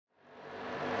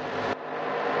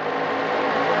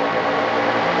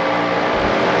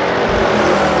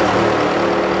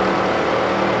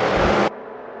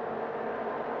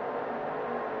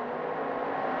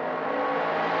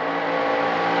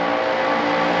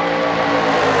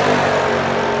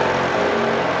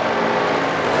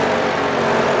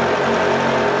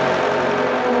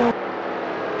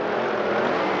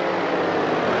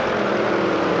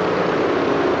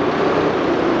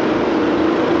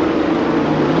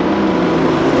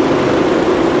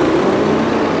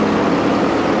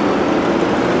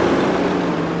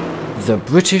the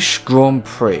British Grand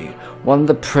Prix, one of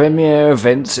the premier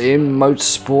events in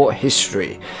motorsport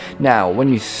history. Now,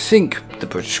 when you think the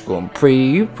British Grand Prix,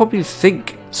 you probably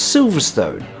think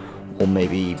Silverstone, or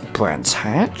maybe Brands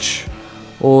Hatch,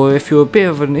 or if you're a bit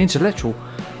of an intellectual,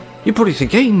 you probably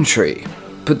think Aintree.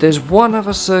 But there's one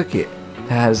other circuit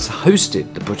that has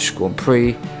hosted the British Grand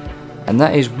Prix, and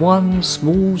that is one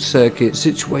small circuit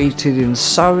situated in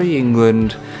Surrey,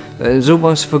 England, that is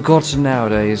almost forgotten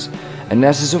nowadays, and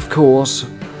that is of course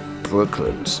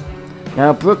Brooklands.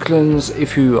 Now Brooklands,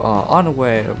 if you are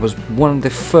unaware, was one of the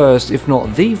first, if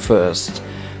not the first,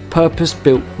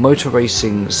 purpose-built motor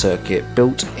racing circuit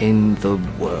built in the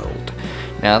world.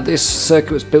 Now this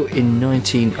circuit was built in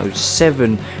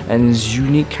 1907 and is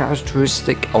unique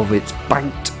characteristic of its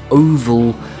banked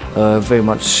oval, very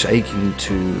much akin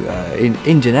to in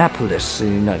Indianapolis in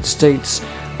the United States,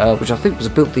 which I think was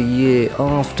built the year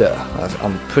after.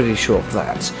 I'm pretty sure of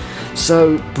that.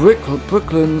 So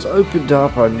Brooklands opened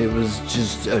up and it was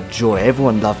just a joy.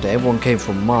 Everyone loved it. Everyone came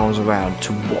from miles around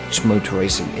to watch motor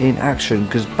racing in action,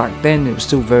 because back then it was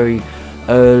still very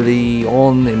early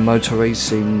on in motor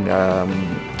racing,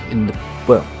 in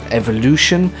the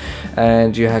evolution,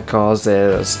 and you had cars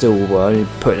there that still were only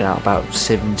putting out about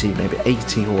 70, maybe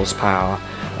 80 horsepower,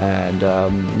 and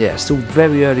yeah, still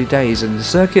very early days. And the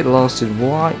circuit lasted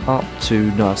right up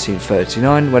to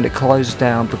 1939, when it closed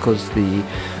down because the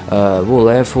Royal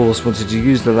Air Force wanted to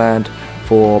use the land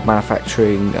for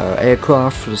manufacturing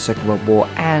aircraft for the Second World War,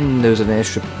 and there was an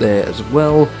airstrip there as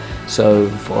well, so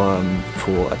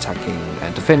for attacking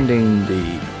and defending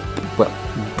the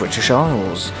British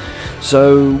Isles.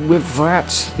 So with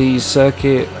that, the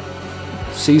circuit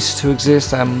ceased to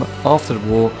exist, and after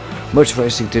the war, motor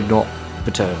racing did not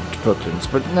return to Brooklands.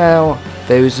 But now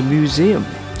there is a museum,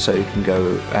 so you can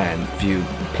go and view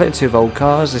plenty of old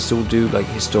cars. They still do like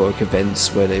historic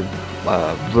events where they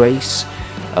race,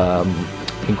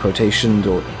 in quotations,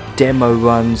 or demo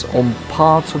runs on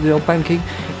parts of the old banking.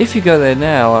 If you go there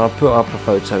now, and I'll put up a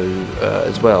photo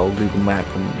as well, Google Map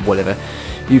and whatever,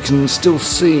 you can still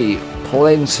see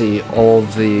plenty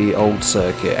of the old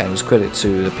circuit, and it's credit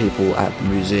to the people at the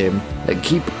museum that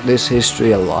keep this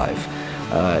history alive.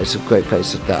 It's a great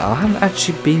place that I haven't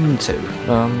actually been to.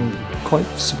 I'm quite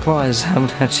surprised I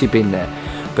haven't actually been there.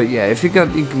 But yeah, if you go,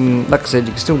 you can, like I said,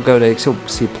 you can still go there. You can still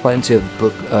see plenty of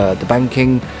the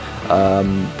banking,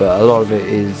 but a lot of it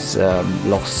is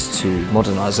lost to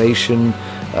modernisation,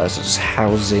 such as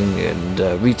housing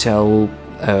and retail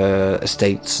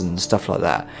estates and stuff like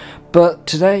that. But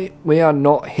today we are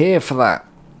not here for that.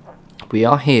 We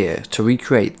are here to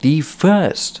recreate the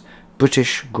first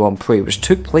British Grand Prix, which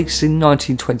took place in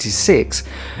 1926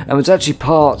 and was actually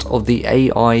part of the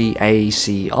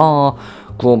AIACR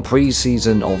Grand Prix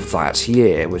season of that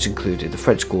year, which included the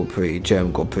French Grand Prix,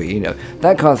 German Grand Prix, you know,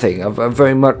 that kind of thing.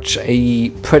 Very much a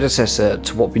predecessor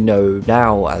to what we know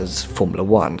now as Formula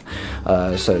 1.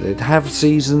 So they'd have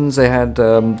seasons, they had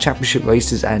championship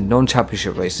races and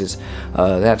non-championship races.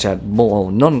 They actually had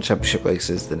more non-championship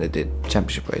races than they did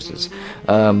championship races.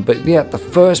 But yeah, the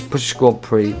first British Grand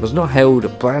Prix was not held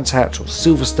at Brands Hatch or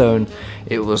Silverstone,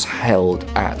 it was held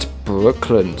at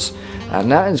Brooklands. And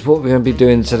that is what we're going to be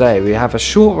doing today. We have a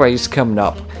short race coming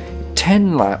up,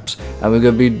 10 laps, and we're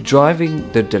going to be driving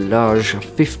the Delage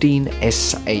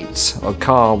 15S8, a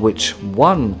car which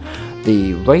won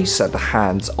the race at the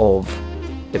hands of,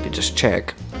 let me just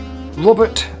check,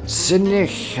 Robert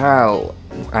Senechal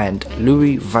and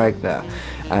Louis Wagner,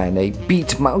 and they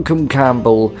beat Malcolm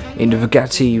Campbell in the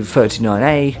Bugatti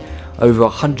 39A over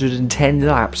 110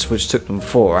 laps, which took them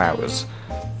 4 hours.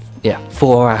 Yeah,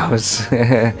 4 hours.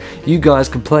 You guys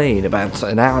complain about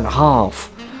an hour and a half,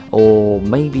 or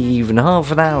maybe even half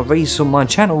an hour race on my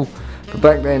channel, but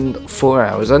back then 4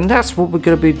 hours, and that's what we're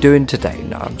going to be doing today.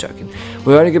 No, I'm joking.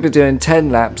 We're only going to be doing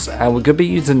 10 laps, and we're going to be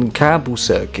using the Campbell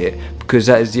circuit, because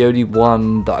that is the only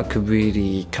one that I could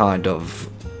really kind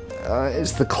of,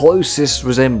 it's the closest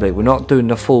resembling. We're not doing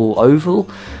the full oval,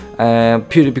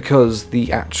 purely because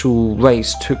the actual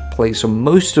race took place on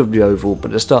most of the oval, but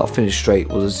the start-finish straight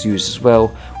was used as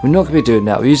well. We're not going to be doing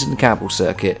that. We're using the Campbell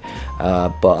circuit,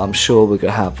 but I'm sure we're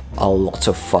going to have a lot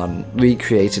of fun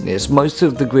recreating this. Most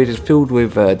of the grid is filled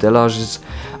with Delages,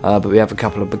 but we have a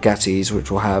couple of Bugattis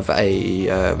which will have a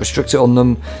restrictor on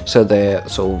them, so they're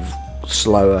sort of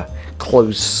slower,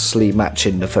 closely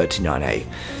matching the 39A.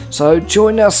 So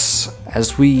join us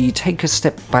as we take a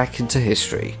step back into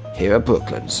history here at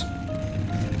Brooklands.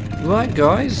 Right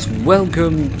guys,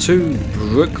 welcome to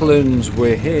Brooklands.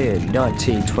 We're here in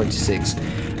 1926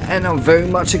 and I'm very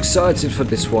much excited for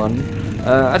this one.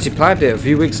 I actually planned it a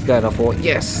few weeks ago and I thought,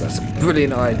 yes, that's a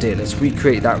brilliant idea, let's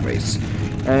recreate that race.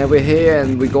 And we're here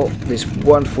and we got this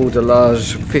wonderful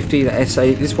Delage 15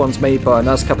 S8. This one's made by a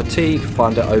nice cup of tea. You can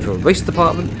find it over at Race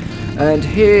Department. And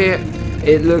here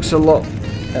it looks a lot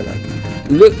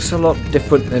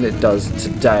different than it does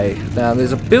today. Now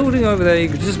there's a building over there, you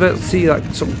can just about see like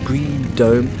some green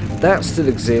dome. That still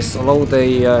exists along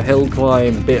the hill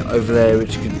climb bit over there,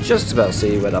 which you can just about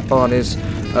see where that barn is.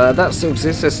 That still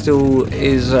exists. There still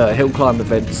is hill climb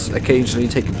events occasionally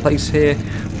taking place here,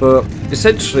 but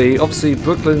essentially, obviously,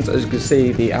 Brooklands, as you can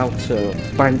see, the outer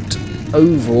banked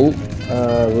oval.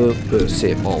 We'll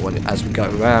see it more as we go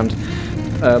around.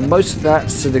 Most of that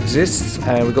still exists,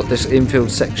 and we've got this infield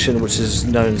section which is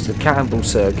known as the Campbell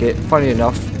Circuit. Funny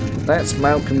enough, that's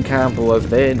Malcolm Campbell over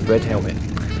there in the red helmet.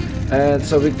 And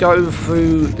so we go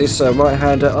through this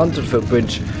right-hander under the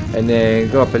footbridge, and then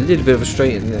go up a little bit of a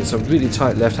straight, and then some really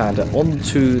tight left-hander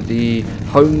onto the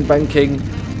home banking,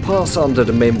 pass under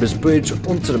the members bridge,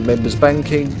 onto the members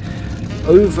banking,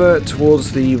 over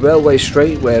towards the railway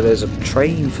straight where there's a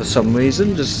train for some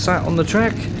reason just sat on the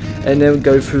track, and then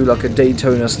go through like a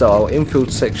Daytona style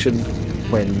infield section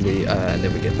when we and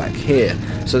then we get back here.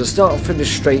 So the start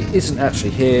finish straight isn't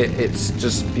actually here, it's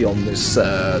just beyond this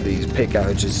these pit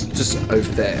garages just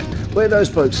over there where those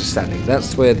blokes are standing.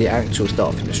 That's where the actual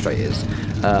start finish straight is,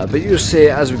 but you'll see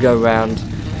it as we go around.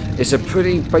 It's a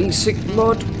pretty basic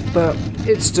mod, but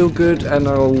it's still good, and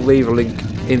I'll leave a link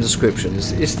in the description.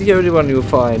 It's the only one you'll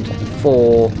find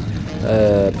for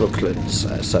Brooklands,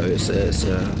 so it's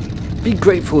be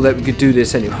grateful that we could do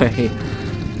this anyway.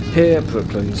 Here at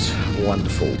Brooklands,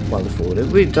 wonderful, wonderful. It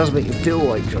really does make you feel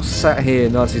like you're sat here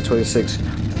in 1926,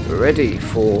 ready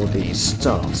for the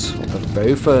start of the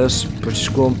very first British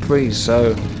Grand Prix.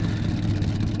 So,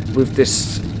 with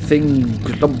this thing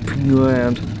lumping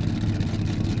around,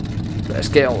 let's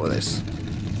get on with this.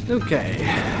 Okay,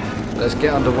 let's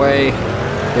get underway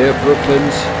here at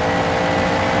Brooklands.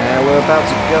 And we're about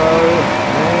to go,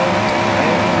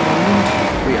 and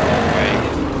we are away.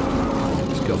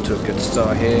 Off to a good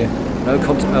start here. No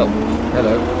contact. Oh,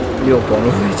 hello. You're gone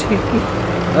already.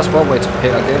 That's one way to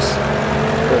pit, I guess.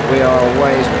 But we are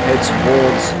away as we head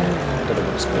towards. I don't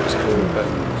know what it's called, but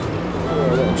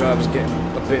a lot of drivers get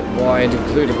a bit wide,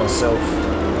 including myself.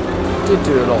 Did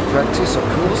do a lot of practice, of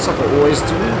course, like I always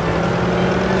do.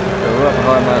 We're right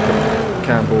behind Malcolm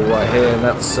Campbell right here, and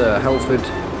that's Halford.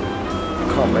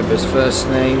 Can't remember his first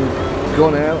name.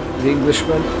 Gone out, the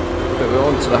Englishman. But we're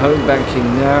on to the home banking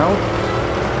now.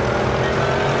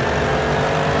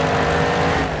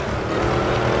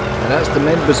 That's the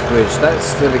members bridge, that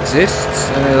still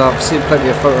exists, and I've seen plenty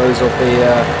of photos of the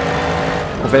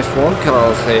of F1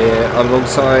 cars here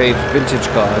alongside vintage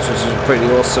cars, which is pretty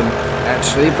awesome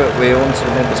actually. But we're on to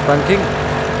the members banking,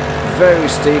 very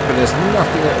steep, and there's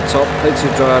nothing at the top. Plenty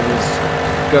of drivers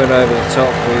going over the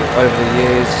top over the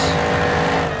years.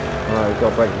 Alright, we've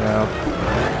got back now,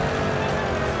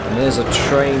 and there's a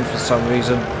train for some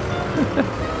reason.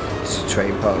 It's a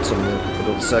train parked on the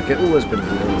Brooklands Circuit. Oh, there's been a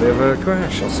little bit of a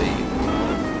crash, I see.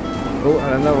 Oh,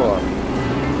 and another one.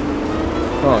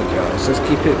 Alright guys, let's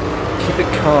keep it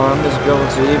calm as we go on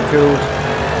to the infield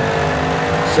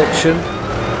section,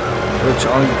 which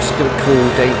I'm just going to call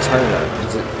Daytona,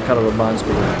 because it kind of reminds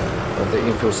me of the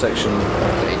infield section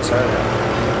of Daytona.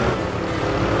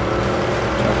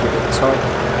 Try to keep it tight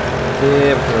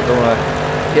here, because I don't want to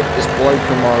hit this bloke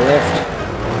on my left.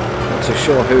 Not too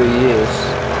sure who he is.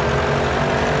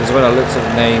 Because when I looked at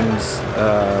the names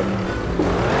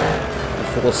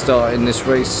before starting this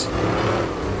race,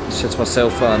 I said to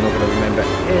myself, I'm not going to remember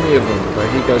any of them, but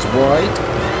he goes wide.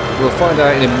 We'll find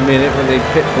out in a minute when the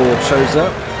pit board shows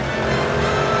up,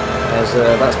 as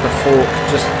that's the fork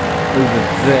just over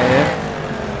there.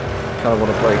 Kind of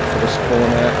want to brake for this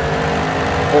corner,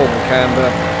 forward camber,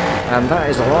 and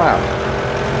that is allowed.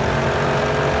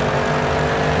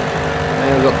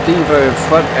 And we've got Devo in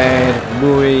front and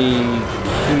Mui.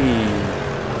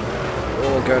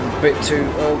 Oh, going a bit too.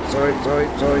 Oh, sorry.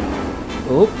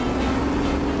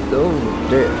 Oh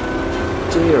dear.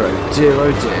 Dear,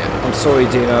 oh dear. I'm sorry,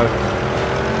 Dino.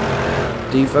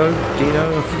 Dino?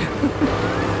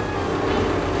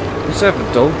 I used to have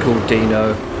a dog called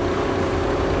Dino.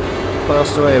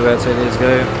 Passed away about 10 years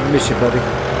ago. Miss you, buddy.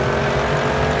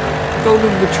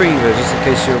 Golden Retriever, just in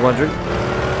case you were wondering.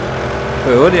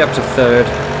 We're already up to third.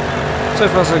 So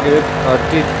far so good. I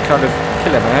did kind of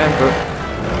kill a man, but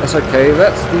that's okay.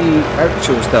 That's the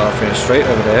actual start finish straight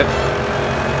over there.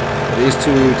 These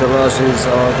two Delages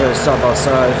are going side by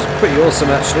side. It's pretty awesome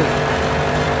actually.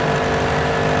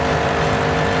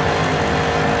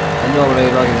 And normally,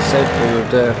 like I said, we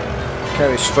would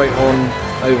carry straight on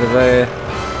over there.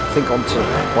 I think onto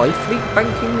Byfleet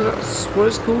banking, that's what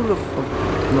it's called.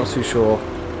 I'm not too sure.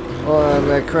 Oh, and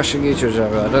they're crashing each other.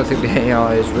 I don't think the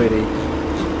AI is really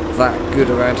that good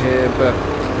around here, but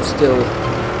still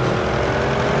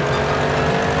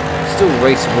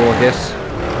raceable, I guess.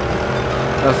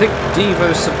 I think Devo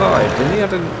survived, didn't he? I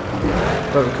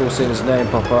don't recall seeing his name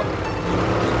pop up.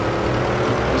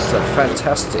 This is a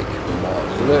fantastic mod.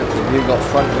 Look, the new got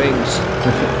front wings.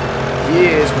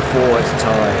 Years before its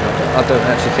time. I don't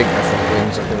actually think they're front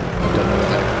wings. I don't know what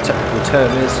that technical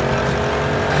term is.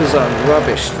 Because I'm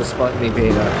rubbish, despite me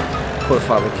being a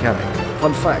qualified mechanic.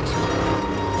 Fun fact.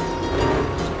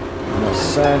 And a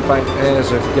sandbank there,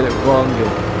 so if you get it wrong,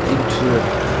 you're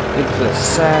into the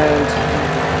sand.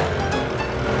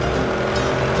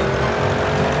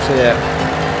 So yeah,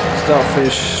 start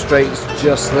finish straight's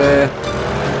just there.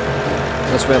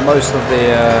 That's where most of the,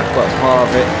 well, part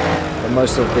of it, and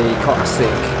most of the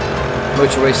classic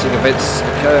motor racing events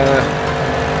occur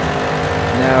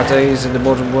nowadays in the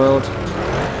modern world.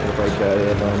 I'll break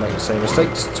earlier, don't make the same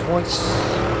mistakes twice.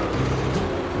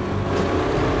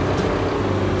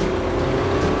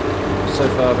 So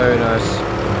far, very nice.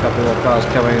 A couple more cars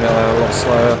coming, a lot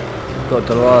slower. Got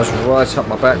Delage right up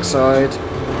my backside.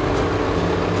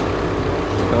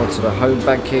 Going to the home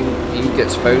banking, he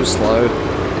gets very slow.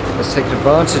 Let's take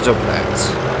advantage of that.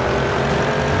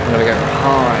 I'm going to go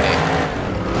high.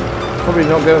 Probably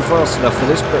not going fast enough for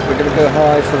this, but we're going to go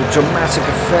high for the dramatic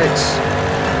effects.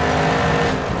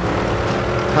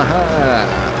 Haha!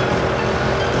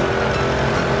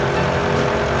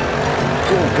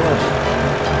 Oh god!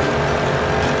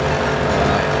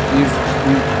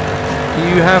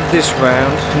 You have this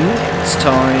round. It's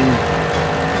time.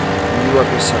 You won't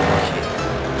be so lucky.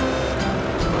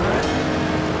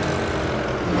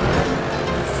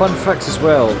 Fun fact as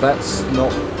well, that's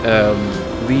not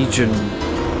region,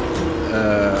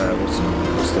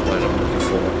 what's the word I'm looking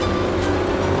for?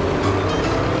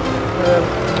 I've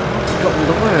forgotten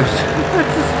the word.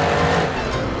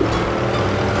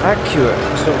 Accurate,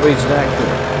 it's not region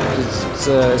accurate.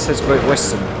 It says Great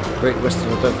Western. Great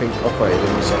Western I don't think operated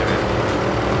in this area.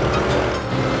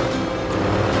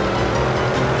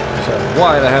 So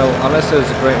why the hell, unless there's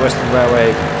a Great Western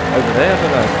Railway over there, I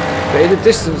don't know. But in the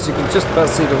distance, you can just about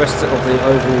see the rest of the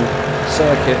oval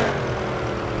circuit.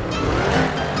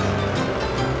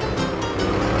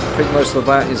 I think most of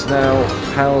that is now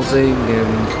housing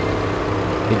and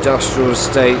industrial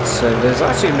estates, and there's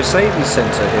actually a Mercedes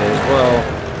Centre here as well.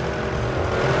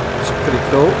 It's pretty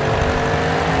cool.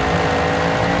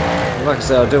 And like I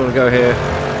said, I do want to go here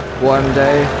one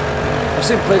day. I've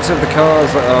seen plenty of the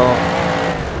cars that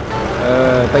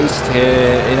are based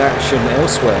here in action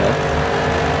elsewhere.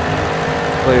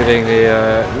 Including the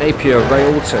Napier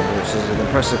Railton, which is an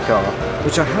impressive car,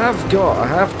 which I have got. I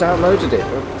have downloaded it,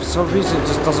 but for some reason it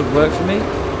just doesn't work for me.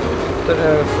 Don't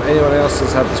know if anyone else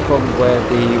has had this problem where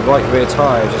the right rear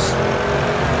tyre just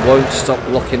won't stop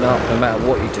locking up no matter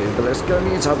what you do. But let's go in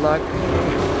the inside line.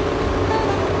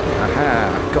 Aha,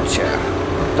 gotcha.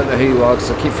 Don't know who you are because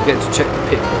I keep forgetting to check the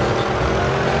pit board.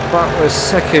 But we're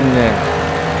second now.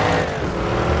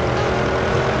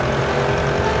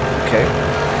 Okay.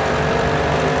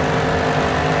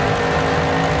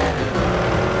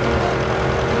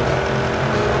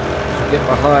 Get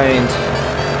behind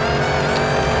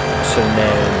what's her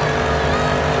name?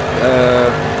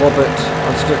 Robert.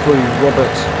 I'm just going to call you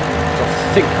Robert. I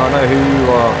think I know who you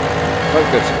are. Don't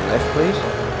go to the left, please.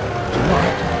 Do you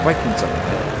mind? Braking something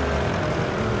there.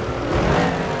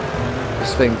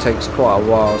 This thing takes quite a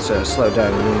while to slow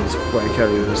down and needs brake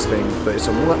early with this thing, but it's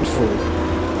a wonderful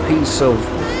piece of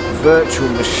virtual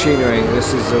machinery.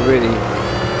 This is a really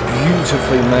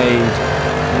beautifully made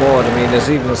mod. I mean, there's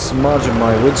even a smudge on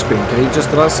my windscreen. Can you just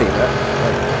about see that?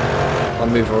 I'll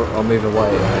move away.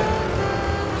 Right?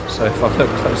 So if I look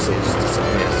closely, it just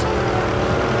disappears.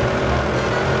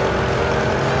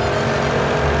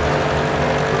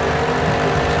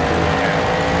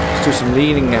 Let's do some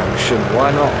leaning action.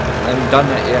 Why not? I haven't done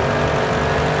that yet.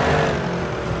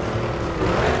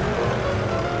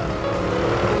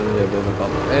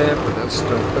 But that's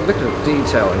look at the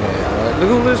detail in here. Look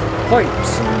at all those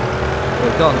pipes and. Well,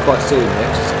 I can't quite see them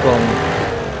yet, it's gone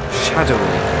shadowy.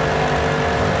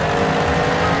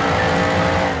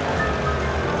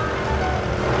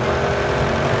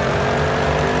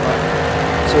 Right.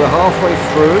 So we're halfway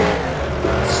through,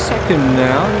 second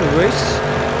now in the race,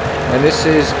 and this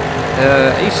is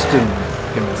Easton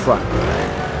in front.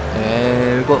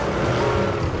 And we've got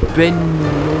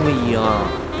Benoit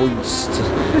Boist.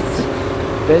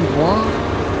 Benoit?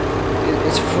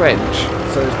 It's French,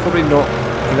 so it's probably not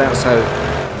pronounced how.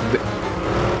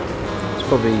 It's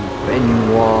probably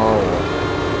Benoit or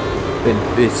Ben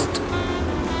Bist.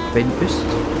 Ben Bist?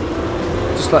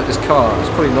 just like this car. It's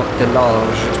probably not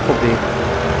Delage, it's probably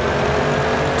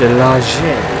Delage.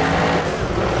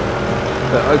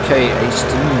 But okay,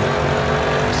 Aston.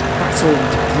 It's battle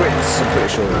with the Brits, I'm pretty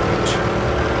sure it is.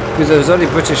 Because there was only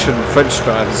British and French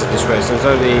drivers at this race. There was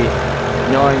only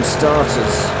 9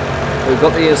 starters. We've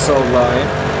got the inside line.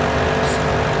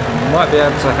 We might be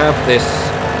able to have this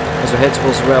as we head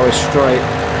towards the railway straight.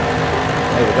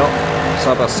 Maybe not.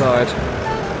 Side by side.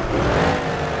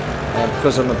 And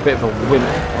because I'm a bit of a wimp,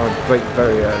 I'll brake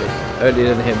very early.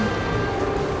 Earlier than him.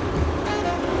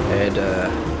 And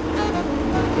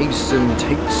Easton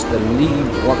takes the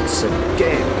lead once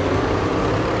again.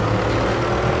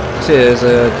 See, there's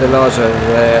a Delage over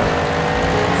there.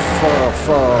 Far,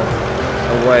 far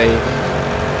away.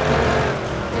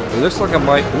 It looks like I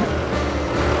might...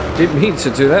 Ooh, didn't mean to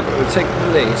do that, but we're taking the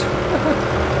lead.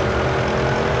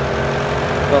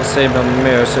 Can't see him on the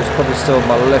mirror, so it's probably still on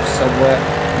my left somewhere.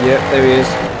 Yep, there he is.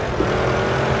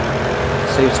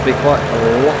 Seems to be quite a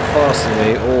lot faster than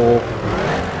me, or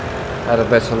had a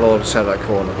better launch out of that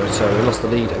corner, but we lost the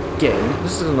lead again.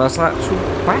 This is a nice actual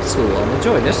battle. I'm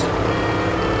enjoying this.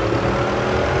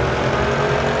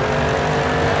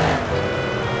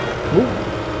 Ooh.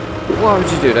 Why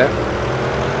would you do that?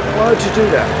 Why would you do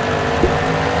that?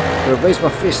 I'm gonna raise my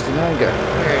fist in anger.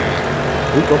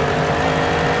 Ooh,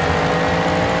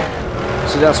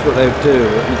 see, that's what they would do.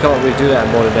 You can't really do that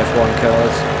in modern F1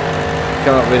 cars. You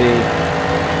can't really...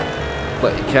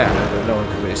 Well, you can, but no one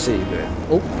can really see you do it.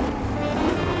 Oh!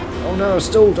 Oh no, I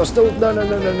stalled! No, no,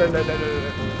 no, no, no, no, no, no.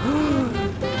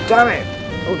 Damn it!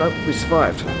 Oh no, we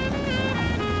survived.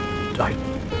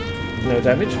 No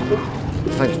damage? Oh.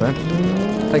 Thanks, man.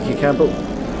 Thank you, Campbell.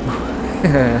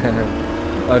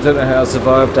 I don't know how I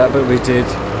survived that, but we did.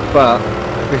 But...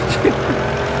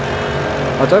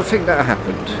 I don't think that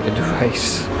happened in the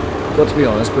race, got to be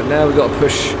honest, but now we've got to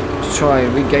push to try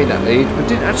and regain that lead. We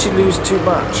didn't actually lose too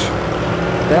much.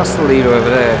 That's the leader over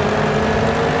there.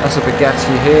 That's a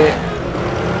Bugatti here.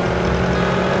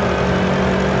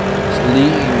 It's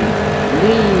lean.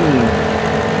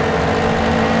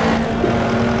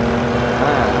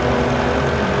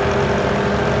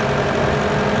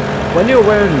 When you're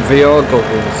wearing VR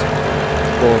goggles,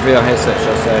 or VR headset should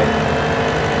I say,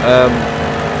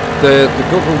 the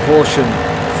goggle portion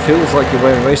feels like you're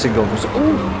wearing racing goggles.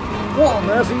 Ooh, what on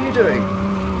earth are you doing?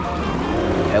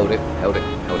 Held it.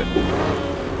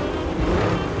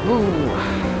 Ooh,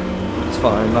 it's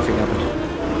fine, nothing happened.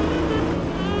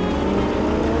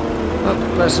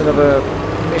 That's another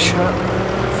mishap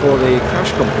for the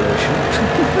crash compilation.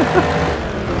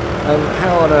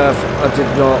 How on earth I did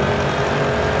not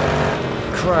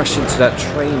crash into that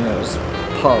train that was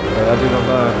parked there, I do not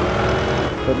know.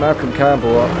 But Malcolm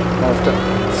Campbell, after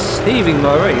saving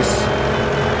my race,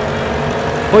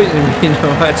 pointing me in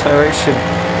the right direction,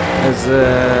 has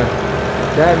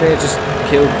damn near just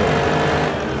killed me.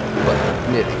 Well,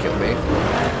 nearly killed me.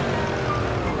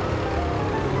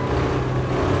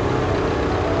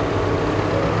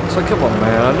 So come on,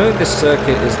 man, I know this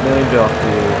circuit is named after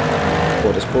you,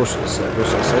 or this portion of the circuit,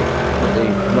 should I say,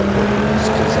 not Brooklands,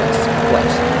 because that's the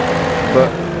place. But,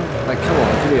 like, come on,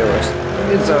 give me a rest.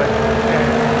 Inside.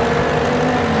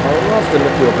 I love the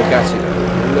look of your Bugatti though,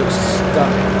 it looks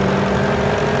stunning.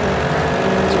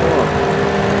 What's wrong?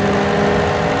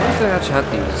 What if they actually had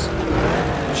these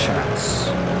chats?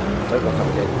 Don't look up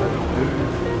again.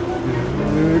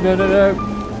 No.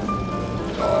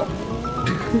 Oh.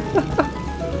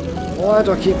 Why do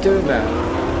I keep doing that?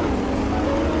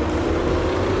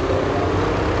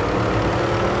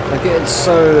 I'm getting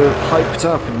so hyped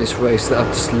up in this race that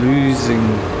I'm just losing.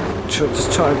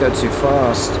 Just trying to go too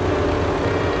fast.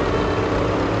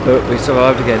 But we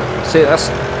survived again. See, that's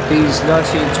these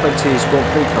 1920s Grand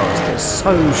Prix cars. They're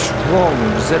so strong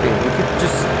and resilient. You could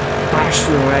just bash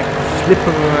them around, flip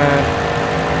them around,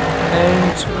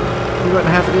 and you won't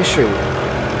have an issue.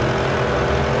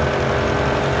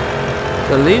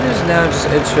 The leader's now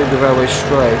just entering the railway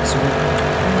straight. So,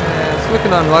 yeah, it's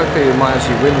looking unlikely we might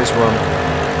actually win this one.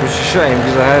 Which is a shame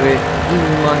because I had it in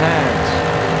my hands.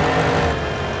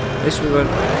 At least we won't.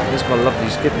 There's my lovely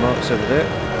skid marks over there.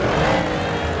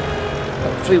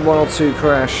 Hopefully 1 or 2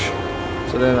 crash,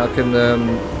 so then I can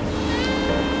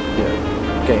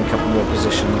gain a couple more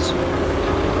positions.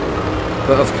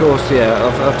 But of course, yeah,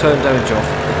 I've turned damage off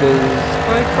because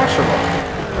I crash a lot,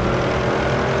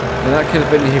 and that could have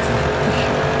been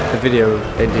the video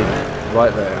ended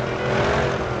right there.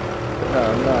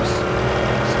 Oh, nice.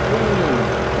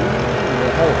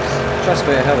 It helps. Trust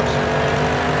me, it helps.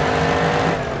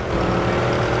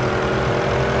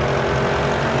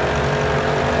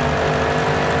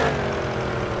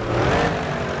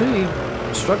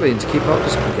 struggling to keep up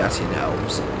with Bugatti now.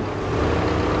 It's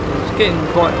getting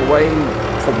quite away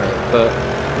from it, but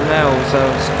now it's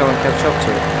going to catch up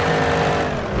to it.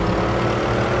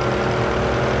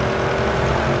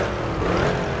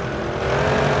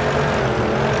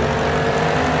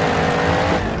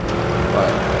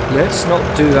 Right, let's not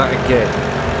do that again.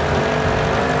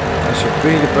 I should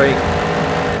really brake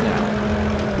now.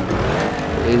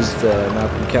 It is the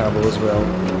Malcolm Campbell as well.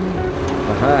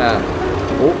 Aha!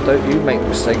 Oh, don't you make a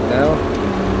mistake now.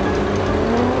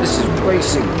 This is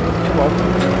racing. Come on.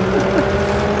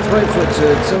 Let's wait for it to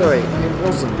accelerate. It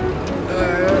wasn't.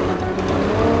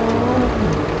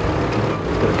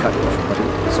 I'm going to cut you off, buddy.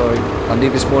 Sorry. I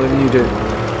need this more than you do.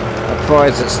 My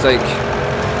pride's at stake.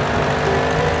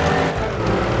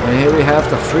 And here we have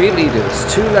the 3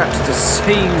 leaders. 2 laps to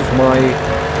save my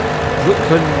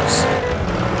Brooklands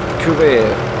career.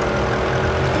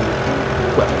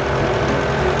 Well,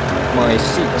 my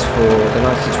seat for the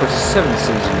 1927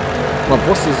 season. My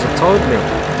bosses have told me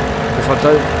if I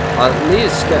don't at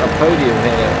least get a podium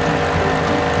here,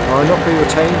 I'll not be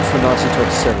retained for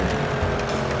 1927.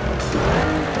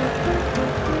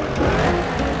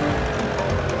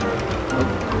 Oh,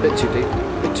 a bit too deep,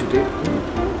 a bit too deep.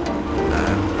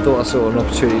 Nah, thought I saw an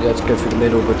opportunity there to go through the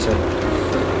middle, but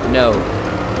no.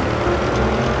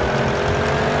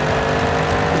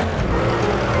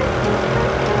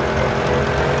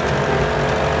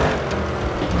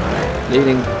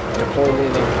 Leading, deploy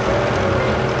leading.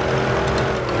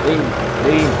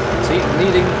 Lean, see,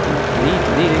 leading,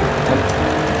 leading.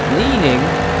 Leaning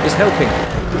is helping.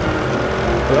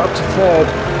 We're up to 3rd.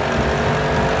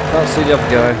 Can't see the other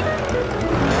guy.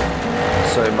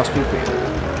 So it must be weird.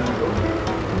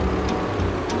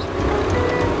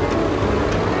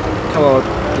 Come on,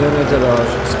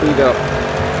 Delage, speed up.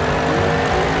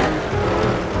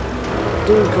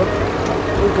 Oh god,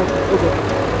 oh god, oh god.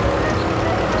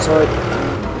 Sorry.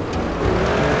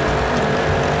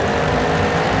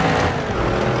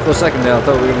 For a second there, I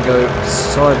thought we were going to go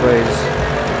sideways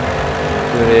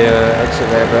with the exit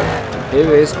there, but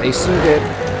here is Ace again,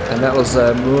 and that was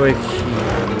Muriki.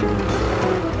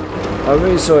 I'm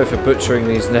really sorry for butchering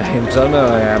these names, I know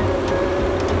I am.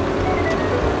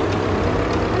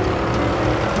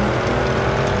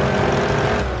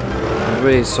 I'm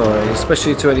really sorry,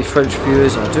 especially to any French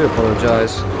viewers, I do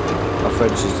apologise. My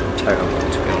French is terrible,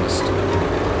 to be honest.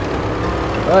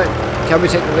 Right, can we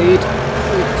take the lead?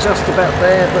 We're just about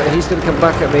there, but he's going to come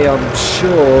back at me, I'm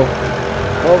sure.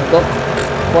 Oh, not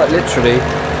quite literally.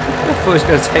 I thought he was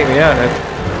going to take me out.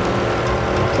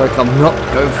 It's like I'm not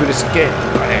going through this again.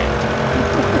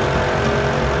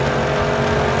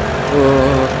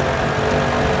 Oh,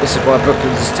 this is why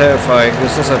Brooklands is terrifying.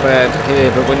 It's not so bad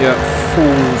here, but when you're at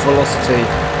full velocity,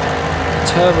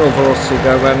 terminal velocity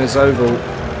going around this oval,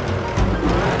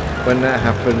 when that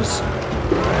happens,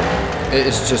 it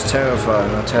is just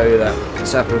terrifying, I'll tell you that.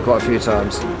 It's happened quite a few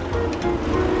times.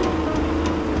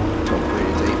 Not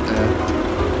really deep there.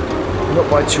 Not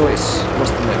by choice,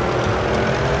 must admit.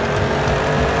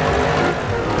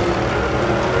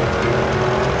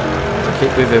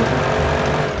 Keep with him.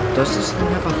 Does this thing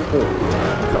have a horn? I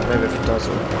can't remember if it does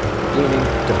or not. Leaning,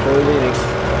 deploy leaning.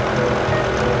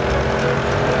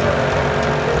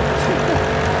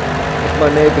 My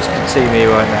neighbours can see me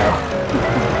right now.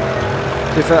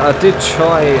 In fact, I did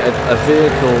try a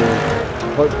vehicle,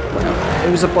 well,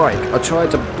 it was a bike. I tried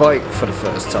to bike for the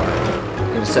first time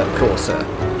in a Sepp Corsa,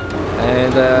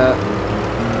 and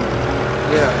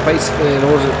yeah, basically in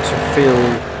order to feel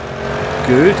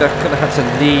good, I kind of had to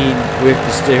lean with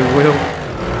the steering wheel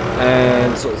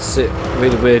and sort of sit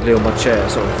really weirdly on my chair,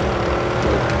 sort of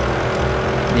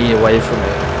lean away from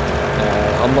it.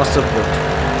 I must have looked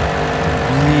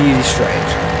really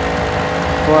strange,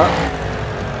 but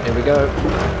here we go.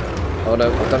 Oh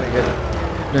no, I've done it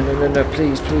again. No,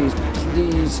 please.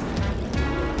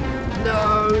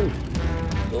 No!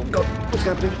 Oh god, what's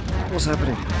happening? What's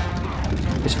happening?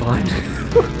 It's fine.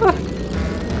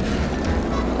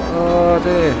 Oh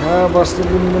dear, I must have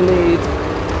been in the lead.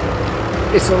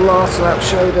 It's a last lap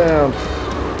showdown.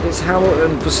 It's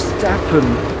Hamilton,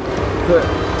 Verstappen, but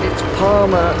it's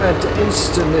Palmer and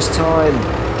Easton this time.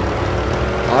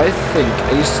 I think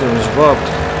Easton was robbed.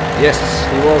 Yes,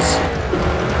 he was.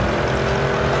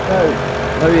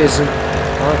 No, he isn't.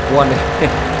 I've won it.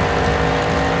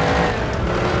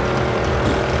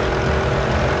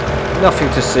 Nothing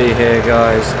to see here,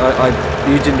 guys.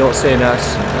 You did not see an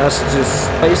accident. That's just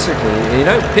basically, you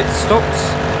know, pit stops.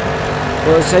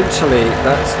 Well, essentially,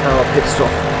 that's how a pit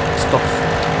stop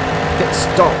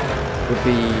would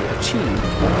be achieved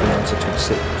back in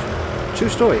 1926. True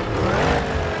story.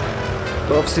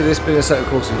 But obviously this being a circuit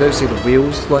course, you don't see the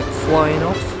wheels like flying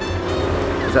off.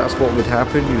 If that's what would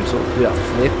happen, you would sort of do that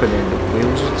flip and then the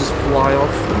wheels would just fly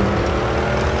off and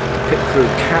the pit crew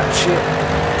catch it.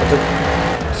 I don't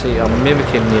see, I'm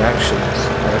mimicking the actions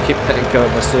and I keep letting go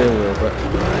of my steering wheel, but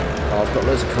I've got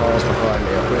loads of cars behind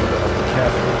me. I've got to be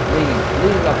careful.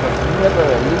 Lean like I've never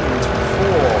leaned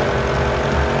before.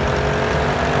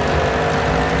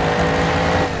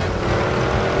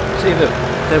 See, look,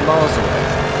 they're miles away.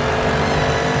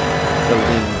 They'll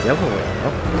lean the other way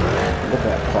now. Look at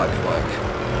that pipe work.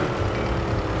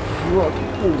 What?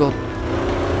 Oh god.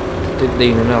 Didn't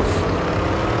lean enough.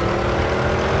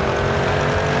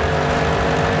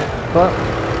 But a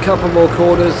couple more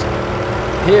corners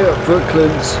here at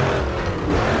Brooklands.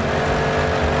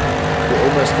 We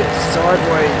almost get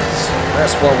sideways.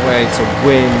 That's one way to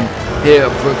win here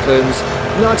at Brooklands.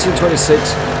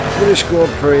 1926 British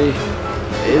Grand Prix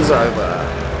is over.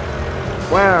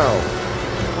 Wow,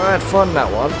 I had fun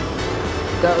that one.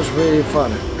 That was really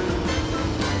fun.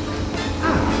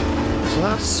 So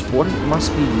that's what it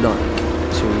must be like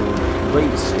to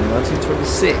race in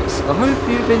 1926. I hope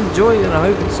you've enjoyed and I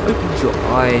hope it's opened your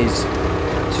eyes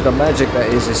to the magic that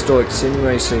is historic sim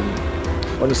racing.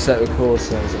 On a set of course,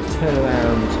 there's a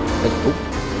turnaround,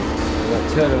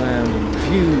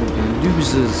 view, the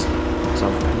losers. So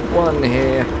I've won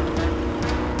here. I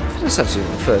think that's actually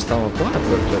the first time I've won at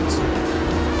Brooklands.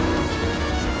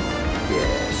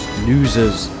 Yes,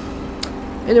 losers.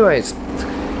 Anyways,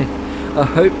 I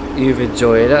hope you've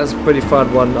enjoyed it. That was a pretty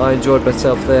fun one. I enjoyed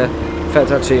myself there. In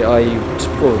fact, actually, just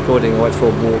before recording, I went for a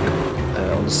walk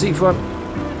on the seafront,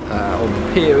 on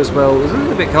the pier as well. It was a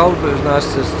little bit cold, but it was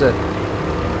nice just to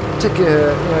take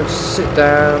a, just sit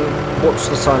down, watch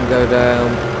the sun go down.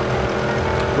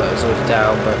 Well, it's already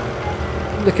down, but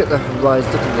look at the horizon,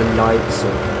 look at the lights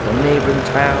of the neighbouring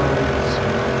towns,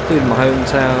 including my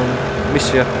hometown.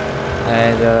 Miss you.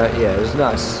 And yeah, it was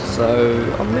nice. So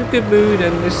I'm in a good mood,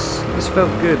 and this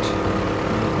felt good.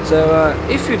 So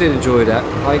if you did enjoy that,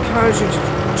 I encourage you to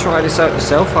try this out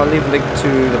yourself. I'll leave a link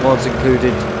to the mods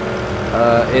included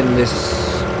in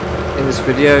this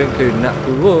video, including that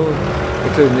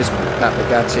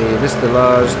Bugatti, this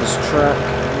Delage, this track,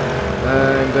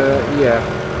 and yeah.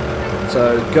 So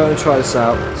go and try this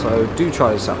out. So do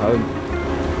try this at home.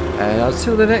 And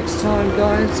until the next time,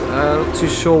 guys, not too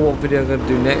sure what video I'm going to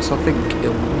do next. I think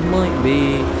it might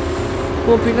be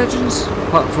Grand Prix Legends,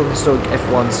 apart from the historic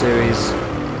F1 series,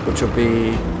 which will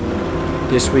be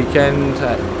this weekend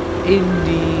at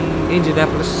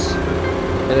Indianapolis.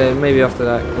 And then maybe after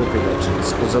that, Grand Prix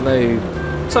Legends, because I know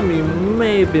some of you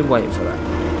may have been waiting for that.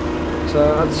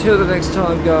 So until the next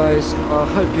time, guys, I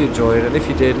hope you enjoyed, and if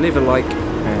you did, leave a like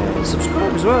and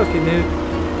subscribe as well if you're new.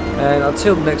 And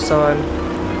until the next time,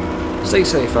 stay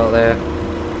safe out there,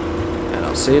 and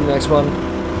I'll see you in the next one.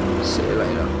 See you later.